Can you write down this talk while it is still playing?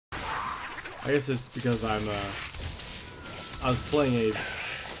I guess it's because I was playing a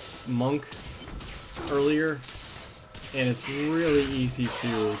monk earlier, and it's really easy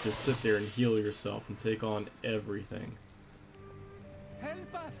to just sit there and heal yourself and take on everything.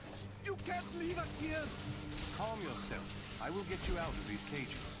 Help us! You can't leave us here! Calm yourself. I will get you out of these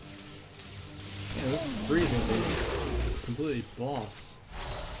cages. Yeah, this is freezing, dude. Completely boss.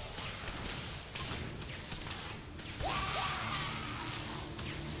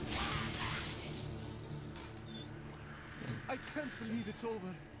 I can't believe it's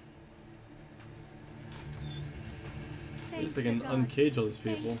over. At least they can uncage all these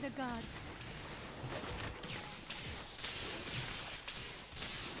people.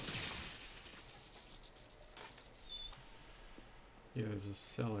 Yeah, there's a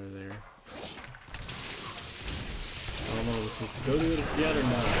cellar there. I don't know if we're supposed to go to it yet or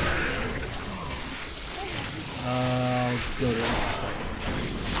not. I'll go to it in a second.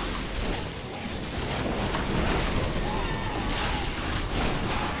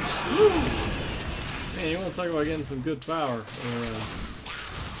 Woo! Man, you want to talk about getting some good power or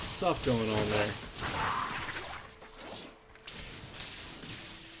stuff going on there.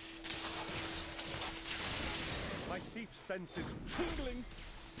 My thief sense is tingling.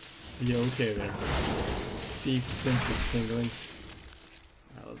 Yeah, okay there. Thief sense is tingling.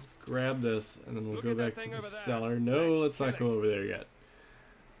 Alright, let's grab this and then we'll go back to the cellar. No, let's not go over there yet.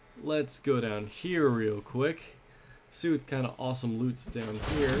 Let's go down here real quick. See what kind of awesome loot's down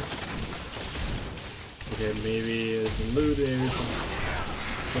here. Okay, maybe there's some loot, maybe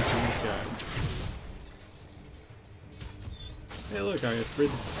some these guys. Hey look, I got freed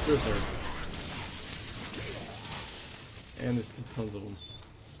the prisoner. And there's tons of them.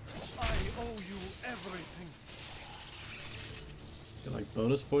 I owe you everything. Get like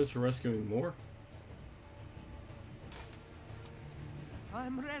bonus points for rescuing more?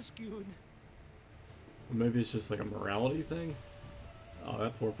 I'm rescued. Or maybe it's just like a morality thing? Oh,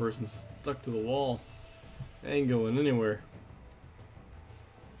 that poor person's stuck to the wall. They ain't going anywhere.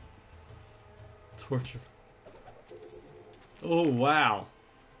 Torture. Oh wow.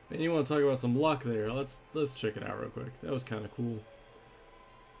 Man, you want to talk about some luck there. Let's check it out real quick. That was kind of cool.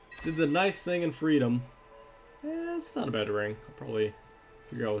 Did the nice thing in freedom. It's not a bad ring. I'll probably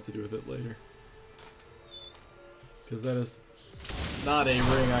figure out what to do with it later. Because that is not a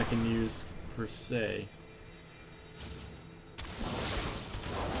ring I can use per se.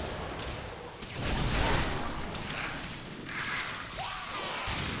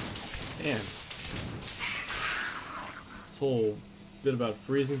 Man. This whole bit about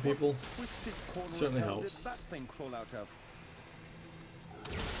freezing people certainly helps. That thing crawl out of?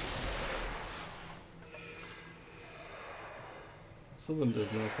 Someone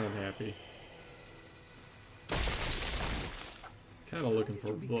does not sound happy. Kind of looking for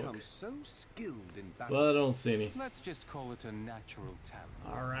a book, So skilled in battle? but I don't see any. Let's just call it a natural talent.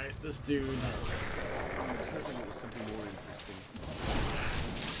 All right, this dude. I was hoping it was something more interesting.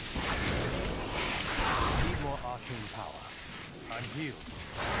 Need more arcane power. I'm healed.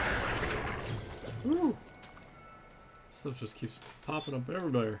 Woo! Stuff just keeps popping up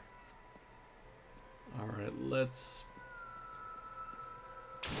everywhere. All right, let's.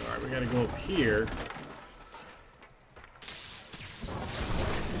 All right, we gotta go up here.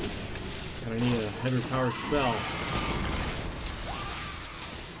 And I need a heavy power spell.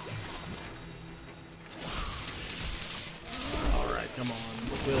 Alright, come on.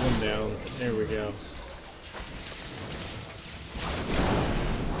 Kill him down. There we go.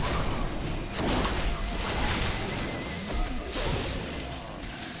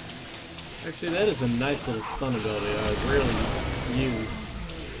 Actually, that is a nice little stun ability that I rarely use.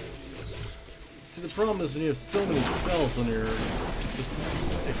 See, the problem is when you have so many spells on your just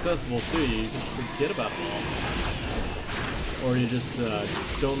accessible to you, you just forget about them all. Or you just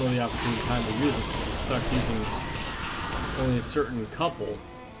don't know the opportune time to use them. You're stuck using only a certain couple.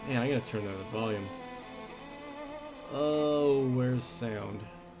 Man, I gotta turn down the volume. Oh, where's sound?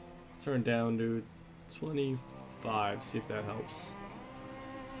 Let's turn it down to 25, see if that helps.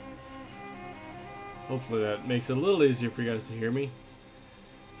 Hopefully that makes it a little easier for you guys to hear me.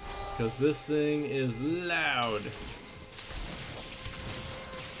 Because this thing is loud.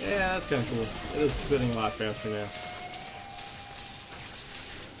 Yeah, that's kind of cool. It is spinning a lot faster now.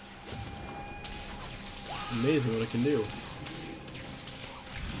 Amazing what it can do.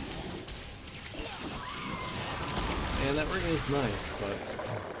 And that ring is nice, but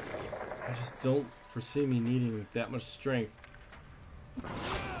I just don't foresee me needing that much strength.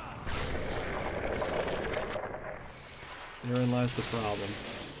 Therein lies the problem.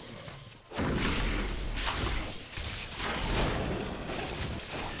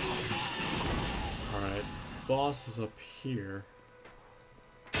 boss is up here.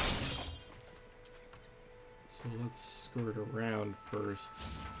 So let's skirt around first.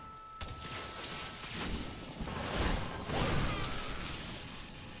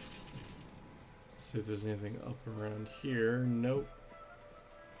 See if there's anything up around here. Nope.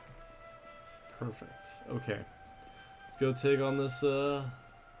 Perfect. Okay. Let's go take on this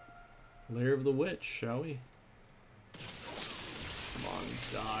lair of the witch, shall we? Come on,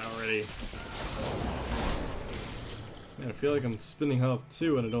 die already. Man, I feel like I'm spinning up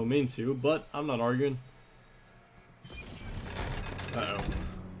too and I don't mean to, but I'm not arguing. Uh-oh.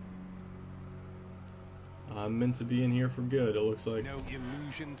 I'm meant to be in here for good, it looks like. No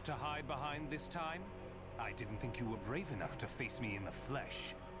illusions to hide behind this time? I didn't think you were brave enough to face me in the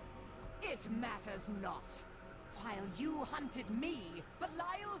flesh. It matters not. While you hunted me,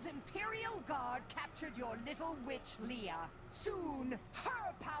 Belial's Imperial Guard captured your little witch Leah. Soon,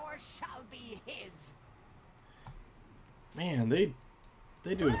 her power shall be his. Man, they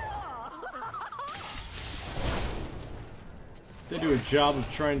do a job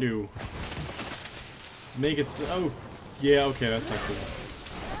of trying to make it so, oh, yeah, okay, that's not cool.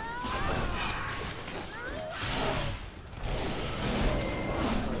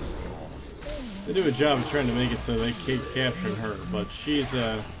 They do a job of trying to make it so they keep capturing her, but she's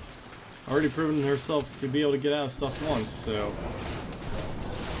already proven herself to be able to get out of stuff once, so...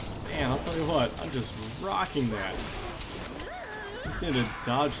 Man, I'll tell you what, I'm just rocking that. Just need to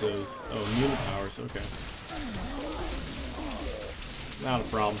dodge those. Oh, immune powers, okay. Not a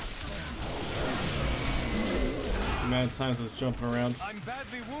problem. The amount of times I was jumping around. I'm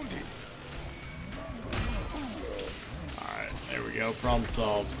badly wounded. Alright, there we go, problem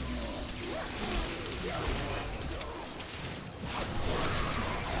solved.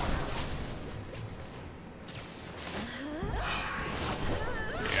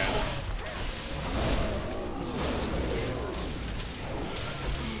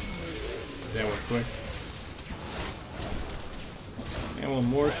 That went quick. And one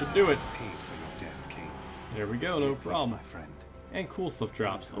more should do it. There we go, no problem. And cool stuff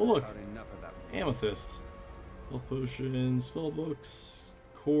drops. Oh look, amethyst. Health potions, spell books,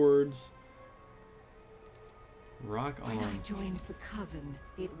 cords, rock arm. When I joined the Coven,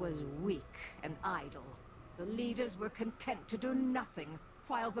 it was weak and idle. The leaders were content to do nothing,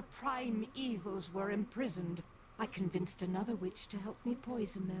 while the prime evils were imprisoned. I convinced another witch to help me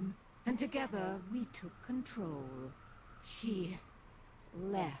poison them, and together we took control. She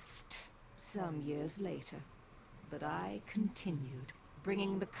left some years later, but I continued,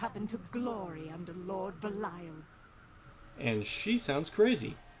 bringing the Coven to glory under Lord Belial. And she sounds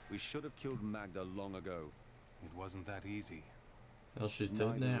crazy. We should have killed Maghda long ago. It wasn't that easy. Well, she's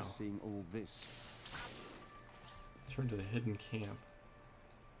dead now. Seeing all this. Turn to the hidden camp.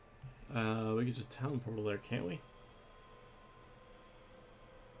 We could just town portal there, can't we?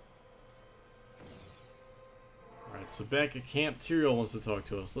 Alright, so back at camp, Tyrael wants to talk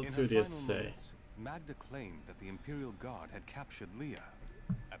to us. Let's see what he has to say. Moments, Maghda claimed that the Imperial Guard had captured Leah.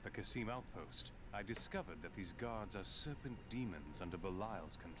 At the Qasim outpost, I discovered that these guards are serpent demons under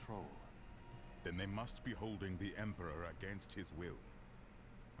Belial's control. Then they must be holding the Emperor against his will.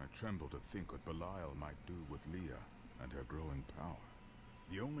 I tremble to think what Belial might do with Leah and her growing power.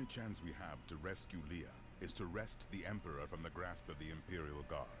 The only chance we have to rescue Leah is to wrest the Emperor from the grasp of the Imperial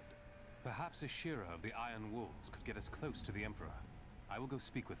Guard. Perhaps a shearer of the Iron Wolves could get us close to the Emperor. I will go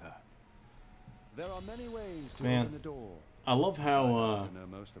speak with her. There are many ways to Man, open the door. I love how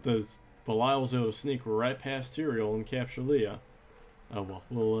those Belial was able to sneak right past Tyrael and capture Leah. Oh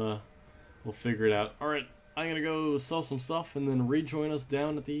well, we'll figure it out. Alright, I'm gonna go sell some stuff and then rejoin us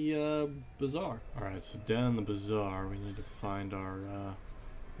down at the bazaar. Alright, so down in the bazaar we need to find our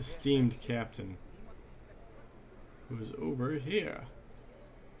esteemed captain, who is over here.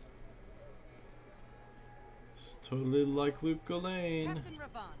 It's totally like Luke Ghislaine. Captain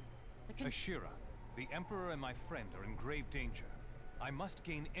Ravan, Ashira, the Emperor and my friend are in grave danger. I must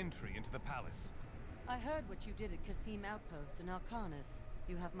gain entry into the palace. I heard what you did at Qasim Outpost in Alcanis.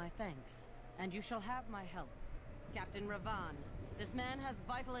 You have my thanks, and you shall have my help. Captain Ravan, this man has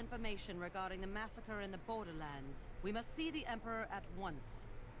vital information regarding the massacre in the borderlands. We must see the Emperor at once.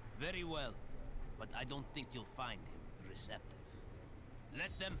 Very well, but I don't think you'll find him receptive.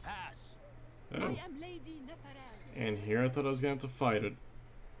 Let them pass. Oh. I am Lady Neferez. And here I thought I was going to have to fight it.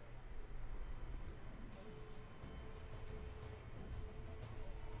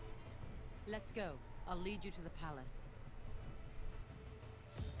 Let's go. I'll lead you to the palace.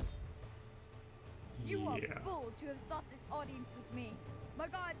 You are bold to have sought this audience with me. My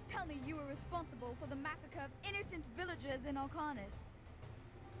guards tell me you were responsible for the massacre of innocent villagers in Alcanis.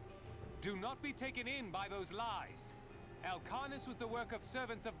 Do not be taken in by those lies. Alcarnus was the work of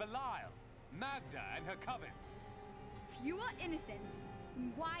servants of Belial, Maghda and her coven. If you are innocent,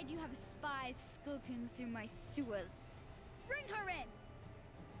 then why do you have spies skulking through my sewers? Bring her in!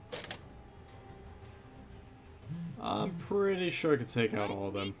 I'm pretty sure I could take out all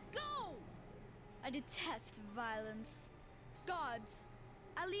of them. Go! I detest violence. Gods,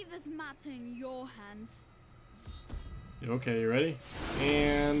 I leave this matter in your hands. Okay, you ready?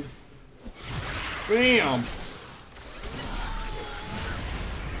 And bam!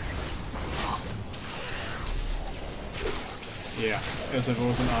 Yeah, as if it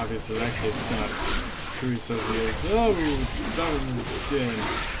wasn't obvious that actually it's not who he says he is. Oh, done.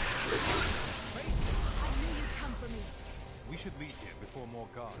 We should leave here before more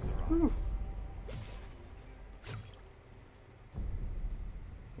guards arrive.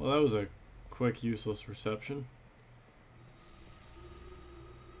 Well, that was a quick, useless reception.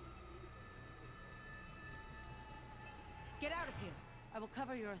 Get out of here. I will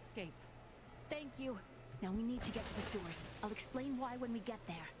cover your escape. Thank you. Now we need to get to the sewers. I'll explain why when we get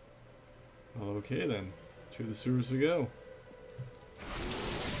there. Okay then, to the sewers we go.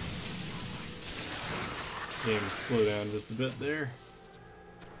 Game, slow down just a bit there.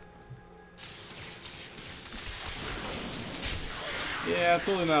 Yeah, it's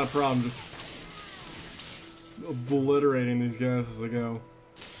totally not a problem, just obliterating these guys as I go.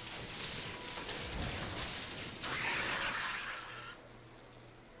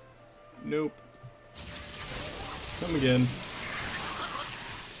 Nope. Come again.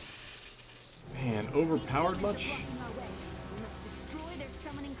 Man, overpowered much? We must destroy their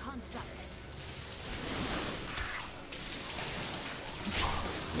summoning construct.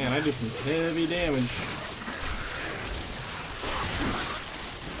 Man, I do some heavy damage.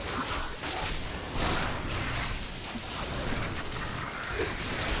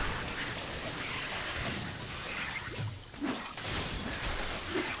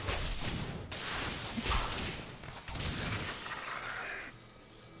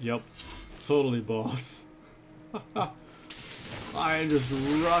 Yep, totally boss. I am just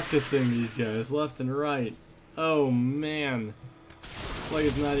ruckusing these guys left and right. Oh man. It's like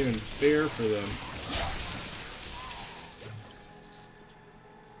it's not even fair for them.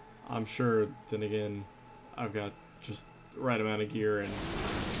 I'm sure, then again, I've got just the right amount of gear and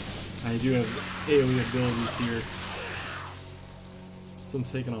I do have AoE abilities here. So I'm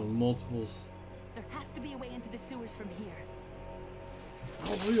taking on multiples. There has to be a way into the sewers from here.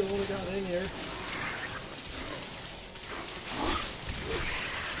 Oh, we only got in here.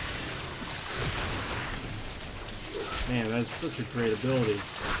 Man, that's such a great ability.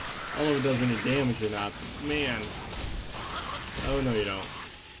 I don't know if it does any damage or not. Man. Oh, no, you don't.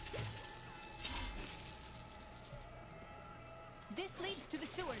 This leads to the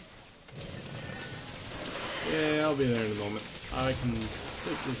sewers. Yeah, I'll be there in a moment. I can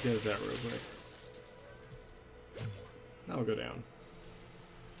take these guys out real quick. Now we'll go down.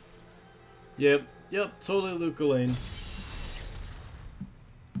 Yep, totally Luca Lane.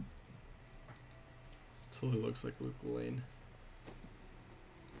 Totally looks like Luca Lane.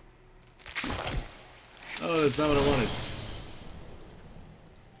 Oh, that's not what I wanted.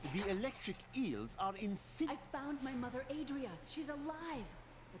 The electric eels are I found my mother Adria. She's alive.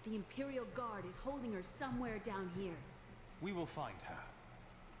 But the Imperial Guard is holding her somewhere down here. We will find her.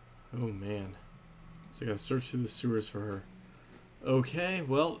 Oh man. So I gotta search through the sewers for her. Okay,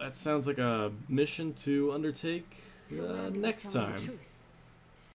 well, that sounds like a mission to undertake next time.